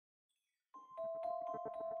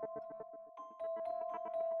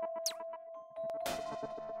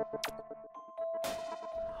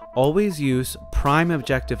Always use Prime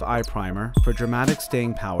Objective Eye Primer for dramatic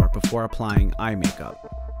staying power before applying eye makeup.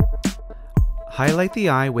 Highlight the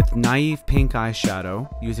eye with Naive Pink eyeshadow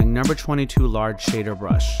using number 22 large shader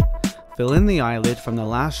brush. Fill in the eyelid from the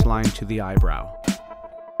lash line to the eyebrow.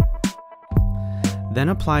 Then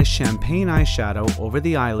apply Champagne eyeshadow over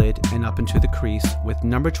the eyelid and up into the crease with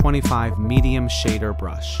number 25 medium shader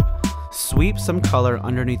brush. Sweep some color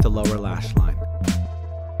underneath the lower lash line.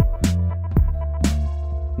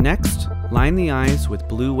 Next, line the eyes with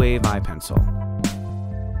Blue Wave eye pencil.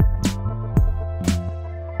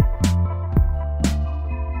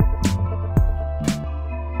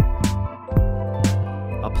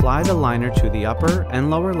 Apply the liner to the upper and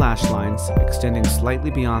lower lash lines, extending slightly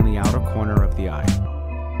beyond the outer corner of the eye.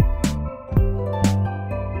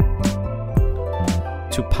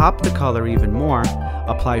 To pop the color even more,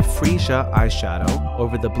 apply Freesia eyeshadow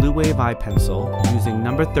over the Blue Wave eye pencil using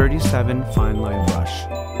number 37 fine line brush.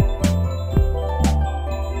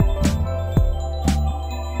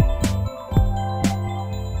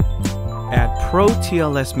 Add Pro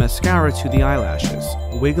TLS mascara to the eyelashes,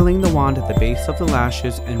 wiggling the wand at the base of the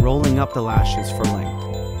lashes and rolling up the lashes for length.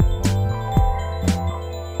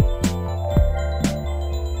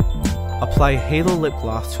 Apply Halo lip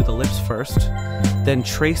gloss to the lips first, then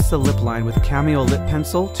trace the lip line with Cameo lip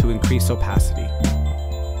pencil to increase opacity.